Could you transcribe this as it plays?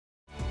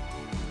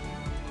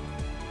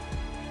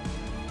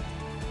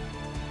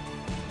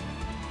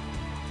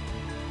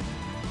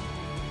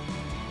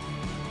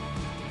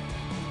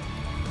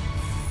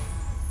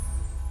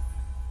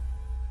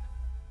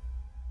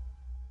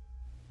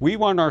We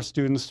want our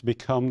students to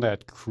become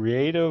that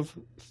creative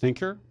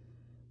thinker,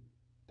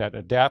 that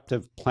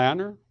adaptive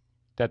planner,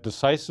 that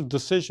decisive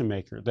decision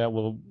maker that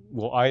will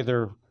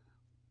either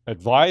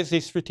advise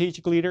a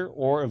strategic leader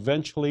or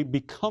eventually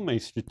become a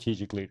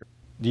strategic leader.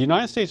 The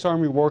United States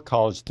Army War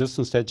College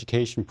Distance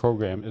Education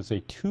Program is a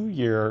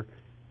 2-year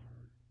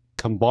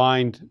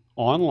combined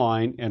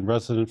online and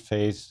resident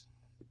phase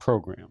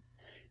program.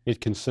 It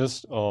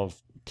consists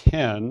of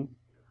 10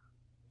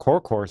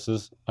 core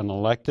courses, an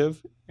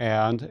elective,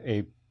 and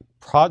a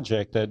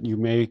project that you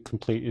may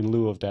complete in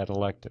lieu of that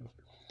elective.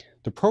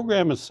 The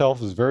program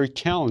itself is very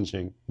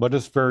challenging, but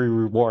it's very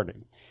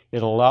rewarding.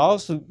 It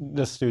allows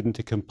the student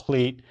to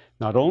complete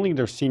not only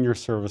their senior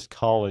service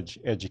college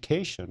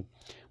education,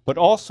 but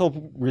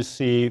also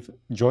receive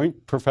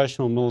joint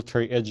professional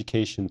military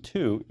education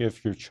too,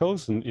 if you're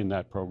chosen in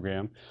that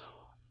program,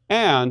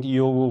 and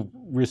you will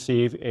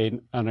receive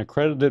an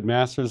accredited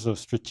Master's of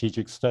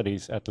Strategic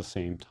Studies at the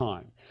same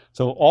time.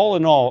 So all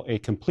in all, a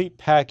complete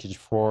package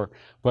for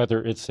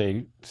whether it's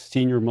a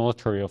senior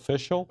military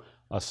official,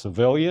 a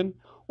civilian,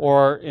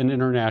 or an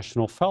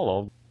international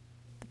fellow.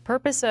 The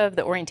purpose of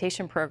the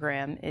orientation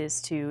program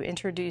is to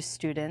introduce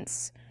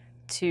students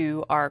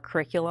to our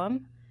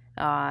curriculum,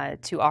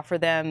 to offer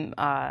them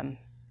a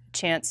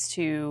chance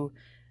to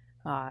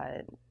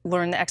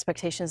learn the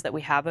expectations that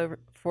we have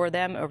for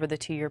them over the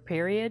 2-year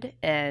period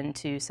and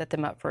to set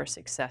them up for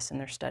success in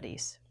their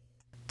studies.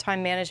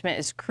 Time management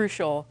is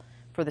crucial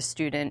for the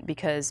student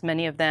because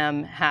many of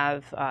them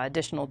have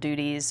additional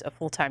duties, a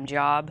full-time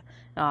job,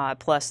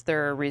 plus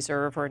their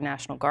reserve or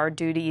National Guard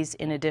duties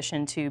in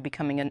addition to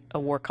becoming a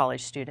War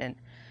College student.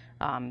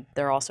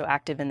 They're also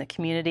active in the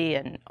community,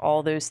 and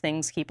all those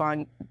things keep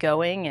on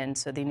going, and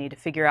so they need to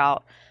figure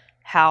out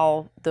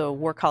how the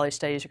War College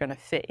studies are going to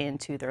fit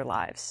into their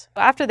lives.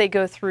 After they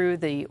go through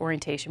the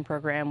orientation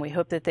program, we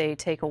hope that they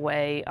take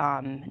away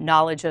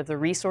knowledge of the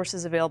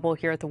resources available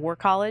here at the War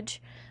College,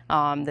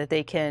 that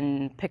they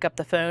can pick up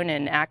the phone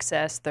and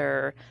access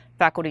their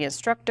faculty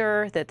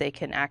instructor, that they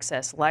can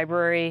access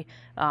library,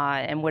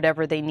 and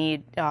whatever they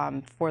need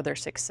for their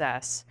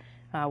success.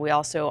 We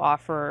also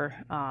offer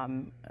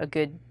a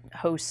good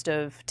host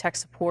of tech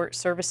support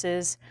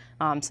services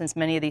since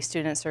many of these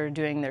students are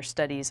doing their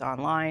studies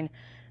online.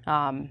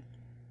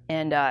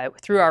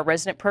 Through our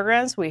resident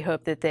programs, we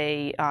hope that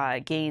they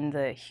gain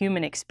the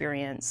human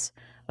experience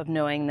of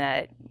knowing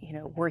that,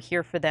 we're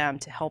here for them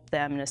to help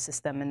them and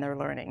assist them in their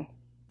learning.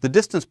 The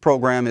distance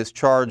program is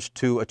charged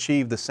to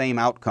achieve the same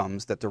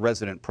outcomes that the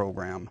resident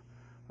program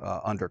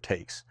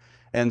undertakes.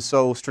 And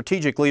so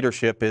strategic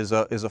leadership is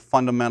a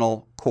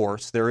fundamental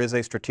course. There is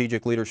a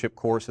strategic leadership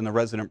course in the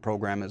resident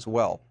program as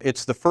well.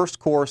 It's the first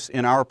course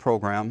in our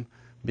program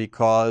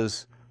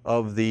because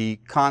of the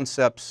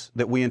concepts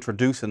that we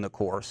introduce in the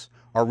course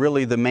are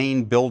really the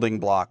main building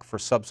block for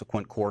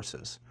subsequent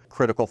courses.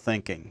 Critical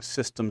thinking,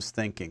 systems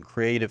thinking,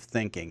 creative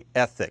thinking,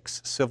 ethics,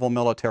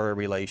 civil-military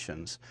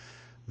relations,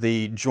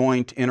 the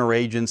joint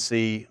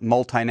interagency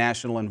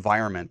multinational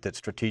environment that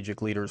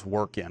strategic leaders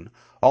work in.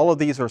 All of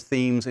these are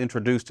themes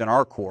introduced in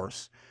our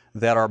course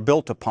that are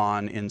built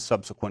upon in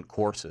subsequent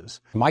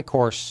courses. My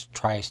course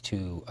tries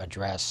to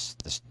address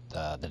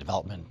the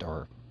development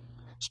or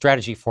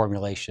strategy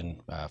formulation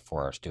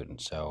for our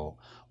students. So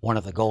one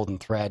of the golden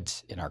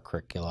threads in our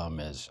curriculum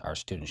is our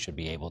students should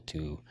be able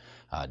to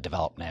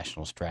develop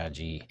national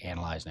strategy,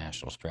 analyze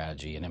national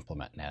strategy, and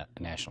implement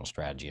national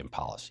strategy and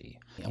policy.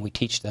 And we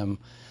teach them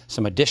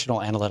some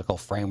additional analytical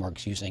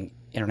frameworks using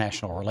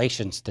international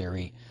relations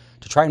theory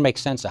to try and make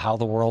sense of how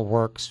the world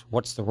works,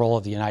 what's the role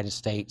of the United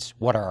States,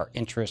 what are our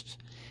interests,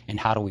 and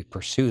how do we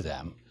pursue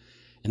them.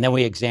 And then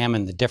we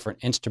examine the different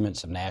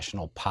instruments of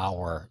national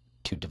power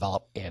to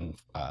develop and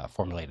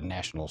formulate a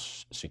national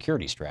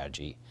security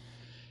strategy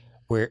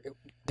where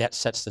that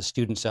sets the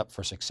students up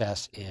for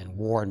success in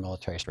war and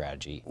military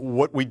strategy.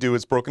 What we do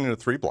is broken into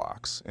 3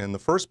 blocks, and the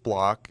first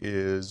block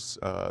is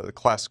the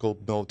classical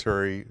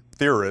military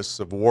theorists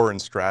of war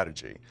and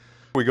strategy.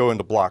 We go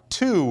into block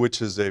 2,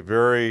 which is a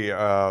very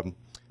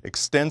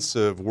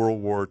extensive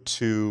World War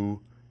II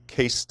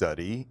case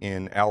study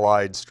in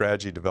Allied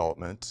strategy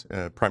development,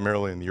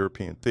 primarily in the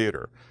European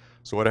theater.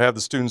 So what I have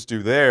the students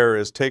do there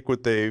is take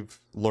what they've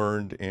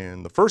learned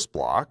in the first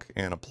block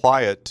and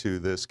apply it to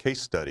this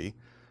case study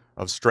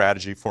of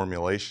strategy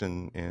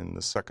formulation in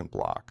the second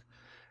block.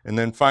 And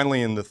then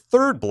finally in the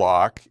third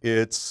block,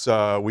 it's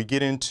we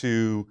get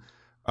into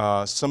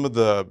some of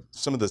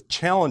the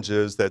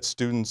challenges that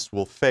students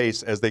will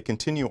face as they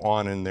continue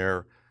on in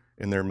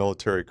their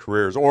military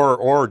careers,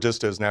 or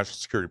just as national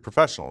security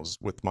professionals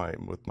with my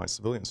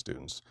civilian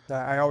students.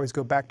 I always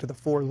go back to the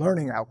 4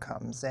 learning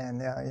outcomes,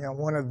 and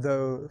one of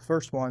the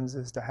first ones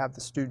is to have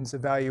the students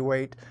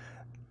evaluate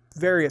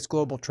various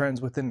global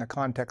trends within the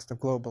context of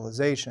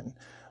globalization.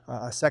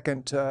 A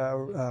second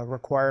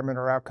requirement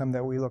or outcome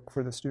that we look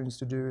for the students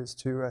to do is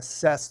to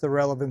assess the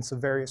relevance of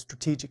various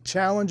strategic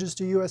challenges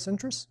to U.S.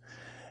 interests.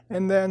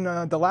 And then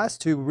the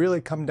last 2 really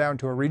come down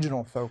to a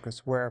regional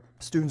focus where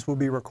students will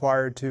be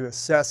required to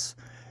assess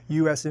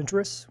U.S.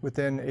 interests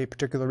within a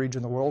particular region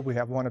of the world. We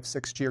have one of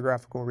 6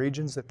 geographical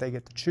regions that they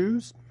get to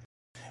choose.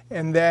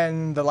 And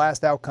then the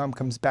last outcome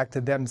comes back to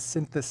them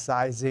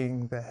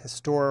synthesizing the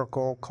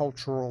historical,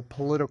 cultural,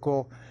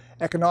 political,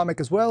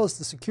 economic, as well as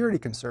the security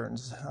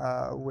concerns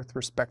with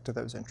respect to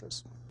those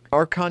interests.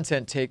 Our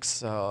content takes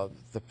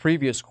the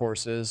previous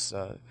courses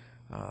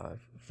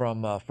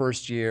from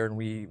first year, and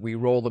we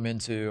roll them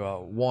into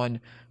one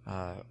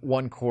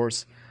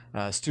course.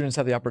 Students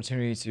have the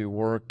opportunity to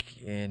work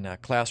in a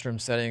classroom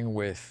setting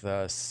with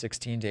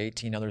 16 to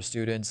 18 other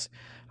students.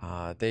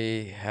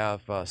 They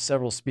have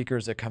several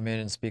speakers that come in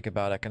and speak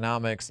about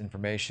economics,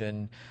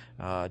 information,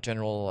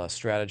 general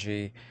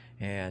strategy,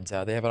 and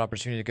they have an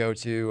opportunity to go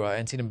to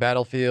Antietam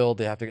Battlefield.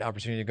 They have the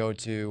opportunity to go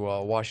to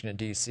Washington,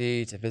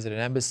 D.C. to visit an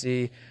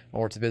embassy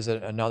or to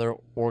visit another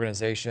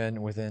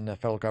organization within the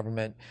federal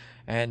government.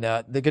 And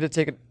they get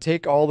to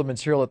take all the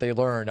material that they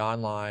learned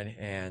online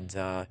and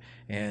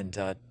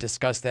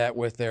discuss that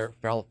with their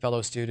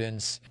fellow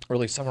students,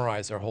 really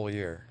summarize their whole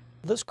year.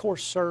 This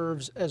course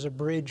serves as a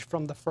bridge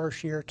from the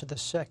first year to the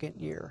second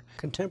year.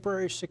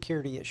 Contemporary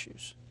security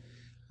issues.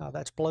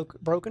 That's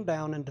broken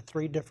down into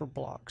 3 different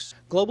blocks.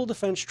 Global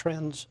defense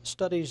trends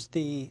studies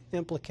the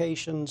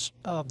implications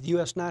of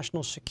U.S.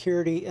 national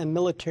security and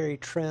military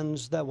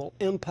trends that will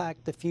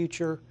impact the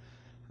future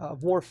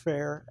of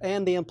warfare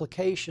and the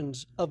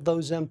implications of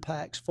those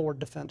impacts for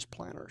defense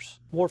planners.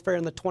 Warfare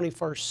in the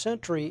 21st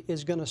century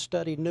is going to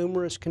study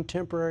numerous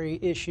contemporary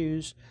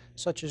issues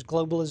such as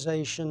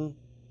globalization,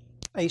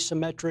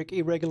 asymmetric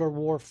irregular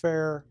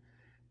warfare,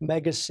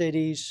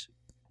 megacities,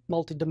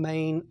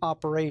 multi-domain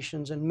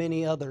operations, and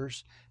many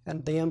others,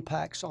 and the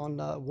impacts on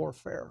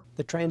warfare.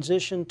 The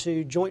transition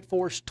to Joint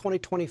Force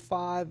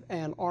 2025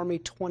 and Army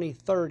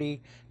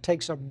 2030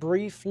 takes a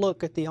brief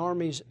look at the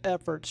Army's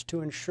efforts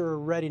to ensure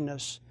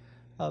readiness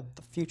of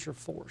the future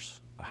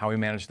force. How we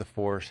manage the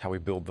force, how we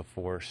build the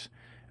force,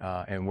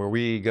 and where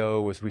we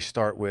go is we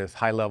start with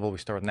high level, we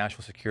start with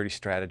national security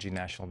strategy,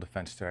 national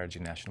defense strategy,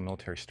 national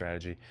military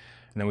strategy.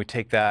 And then we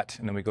take that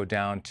and then we go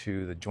down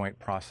to the joint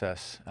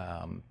process,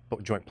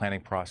 joint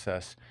planning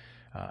process,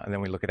 and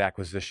then we look at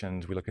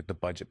acquisitions, we look at the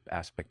budget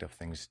aspect of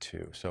things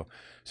too. So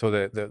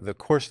the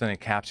course then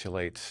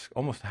encapsulates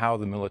almost how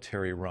the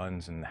military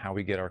runs and how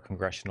we get our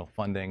congressional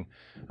funding,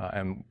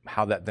 and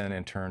how that then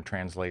in turn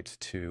translates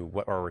to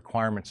what our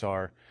requirements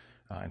are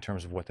in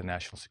terms of what the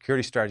national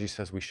security strategy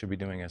says we should be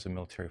doing as a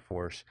military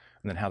force,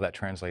 and then how that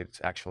translates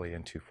actually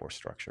into force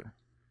structure.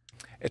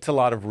 It's a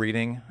lot of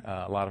reading,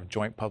 a lot of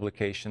joint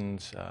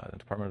publications,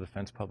 Department of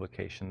Defense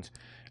publications.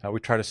 We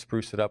try to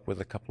spruce it up with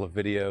a couple of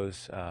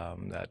videos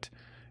that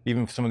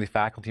even some of the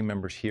faculty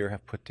members here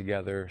have put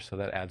together, so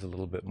that adds a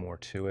little bit more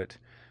to it,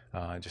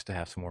 just to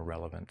have some more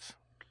relevance.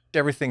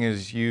 Everything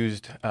is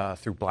used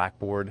through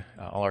Blackboard.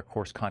 All our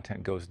course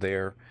content goes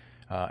there.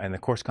 And the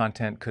course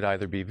content could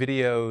either be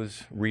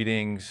videos,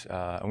 readings,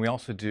 and we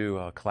also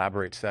do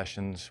collaborate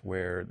sessions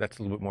where that's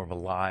a little bit more of a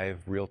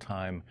live,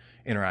 real-time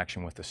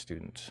interaction with the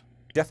students.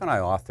 Jeff and I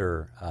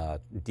author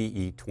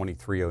DE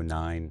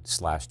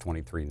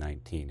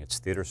 2309/2319. It's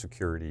Theater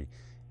Security,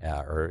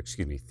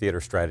 Theater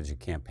Strategy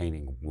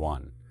Campaigning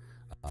 1.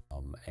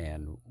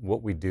 And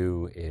what we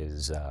do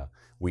is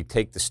we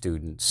take the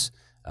students,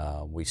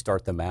 we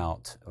start them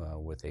out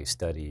with a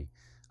study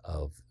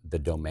of the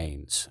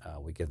domains.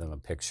 We give them a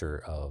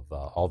picture of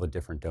all the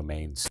different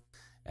domains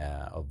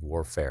of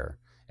warfare,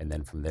 and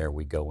then from there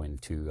we go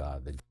into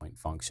the joint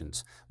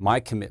functions. My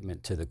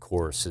commitment to the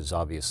course is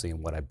obviously,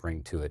 and what I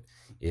bring to it,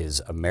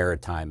 is a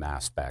maritime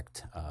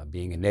aspect.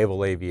 Being a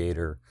naval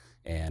aviator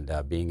and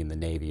being in the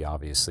Navy,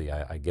 obviously,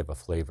 I give a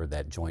flavor,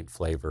 that joint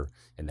flavor,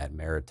 and that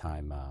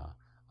maritime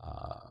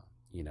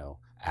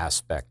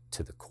aspect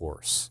to the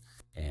course,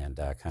 and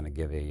kind of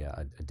give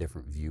a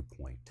different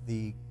viewpoint.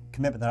 The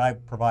commitment that I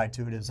provide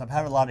to it is I've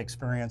had a lot of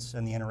experience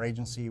in the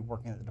interagency,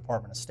 working at the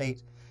Department of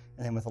State,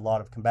 and then with a lot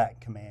of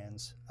combatant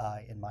commands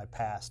in my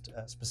past,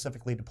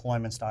 specifically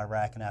deployments to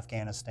Iraq and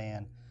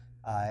Afghanistan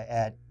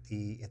at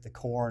the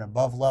corps and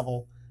above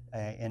level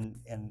in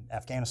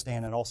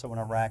Afghanistan and also in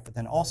Iraq, but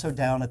then also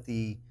down at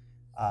the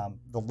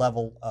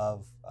level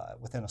of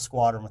within a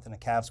squadron, within a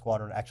CAV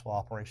squadron, actual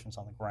operations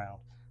on the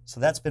ground. So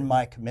that's been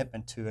my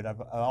commitment to it. I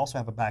also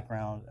have a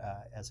background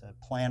as a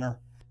planner,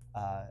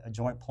 a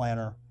joint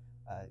planner,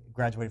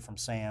 graduated from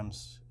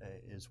SAMS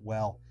as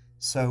well.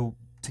 So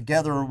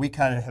together we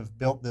kind of have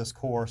built this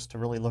course to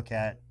really look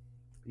at,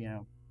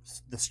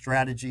 the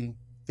strategy,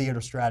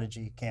 theater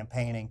strategy,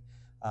 campaigning,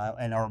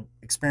 and our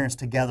experience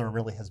together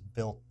really has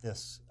built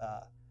this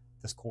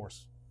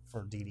course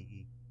for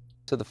DDE.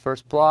 So the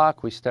first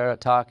block, we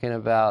started talking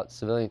about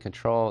civilian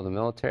control of the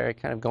military,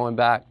 kind of going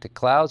back to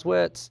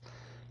Clausewitz,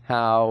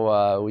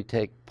 how we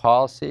take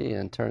policy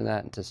and turn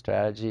that into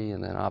strategy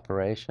and then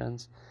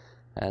operations.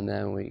 And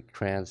then we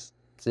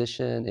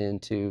transition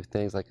into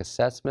things like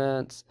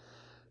assessments,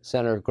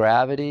 center of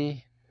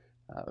gravity.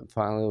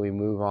 Finally, we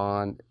move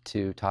on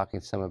to talking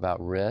some about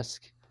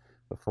risk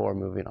before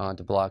moving on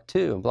to Block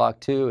 2. And Block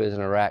 2 is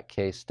an Iraq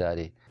case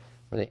study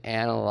where they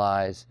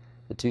analyze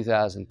the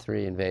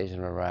 2003 invasion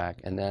of Iraq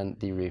and then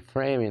the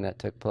reframing that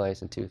took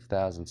place in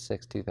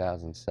 2006,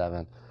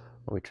 2007,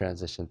 where we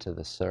transitioned to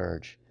the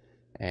surge.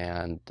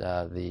 and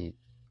the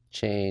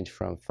change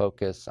from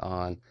focus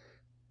on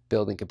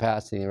building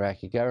capacity in the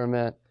Iraqi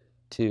government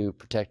to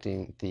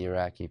protecting the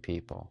Iraqi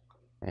people,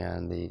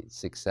 and the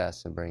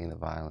success in bringing the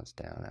violence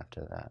down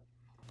after that.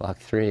 Block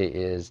 3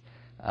 is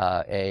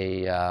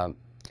kind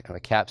of a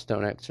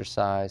capstone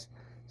exercise.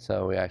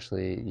 So we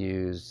actually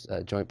use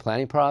a joint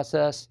planning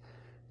process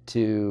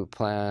to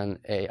plan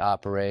a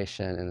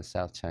operation in the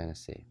South China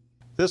Sea.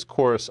 This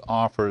course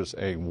offers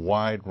a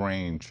wide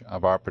range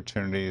of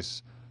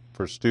opportunities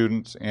for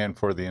students and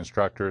for the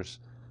instructors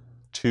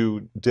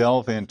to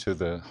delve into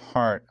the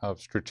heart of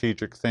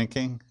strategic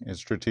thinking and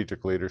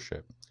strategic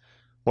leadership.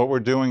 What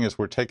we're doing is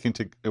we're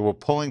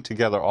pulling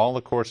together all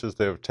the courses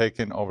they've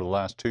taken over the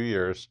last 2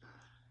 years,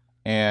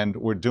 and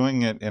we're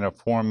doing it in a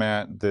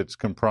format that's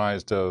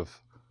comprised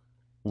of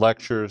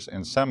lectures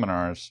and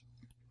seminars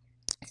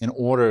in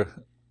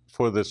order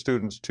for the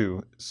students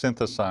to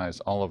synthesize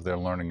all of their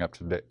learning up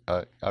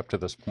to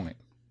this point.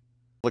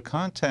 The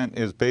content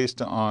is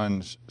based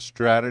on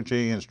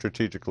strategy and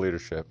strategic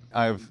leadership.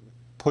 I've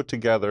put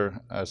together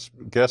a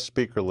guest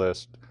speaker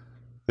list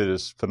that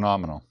is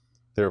phenomenal.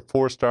 They're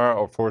 4-star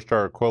or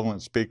 4-star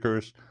equivalent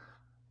speakers.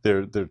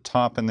 They're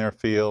top in their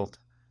field.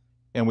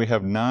 And we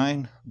have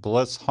 9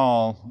 Bliss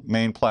Hall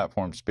main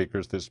platform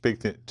speakers that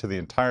speak to the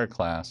entire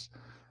class.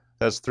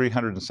 That's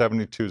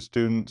 372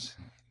 students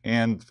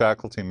and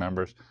faculty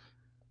members.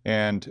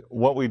 And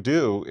what we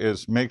do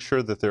is make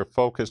sure that they're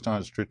focused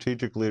on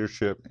strategic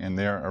leadership in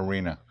their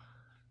arena,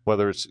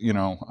 whether it's,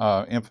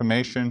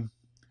 information,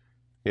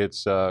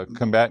 it's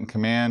combatant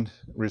command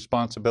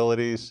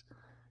responsibilities,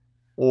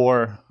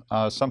 or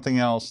something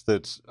else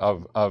that's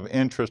of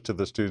interest to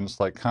the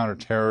students, like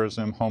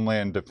counterterrorism,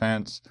 homeland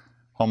defense,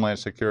 homeland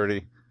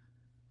security.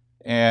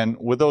 And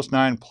with those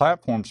 9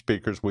 platform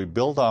speakers, we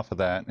build off of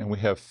that, and we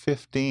have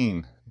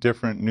 15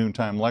 different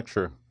noontime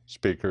lecture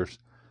speakers,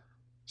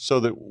 so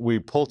that we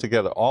pull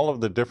together all of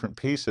the different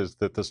pieces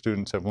that the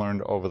students have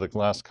learned over the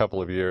last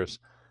couple of years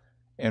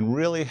and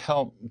really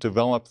help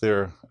develop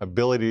their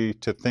ability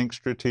to think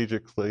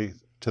strategically,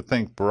 to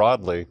think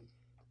broadly,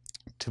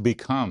 to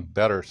become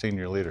better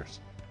senior leaders.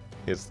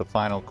 It's the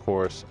final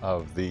course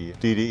of the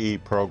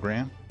DDE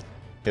program.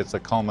 It's a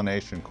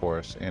culmination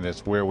course, and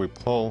it's where we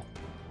pull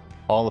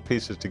all the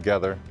pieces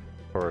together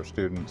for our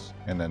students,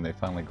 and then they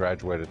finally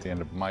graduate at the end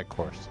of my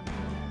course.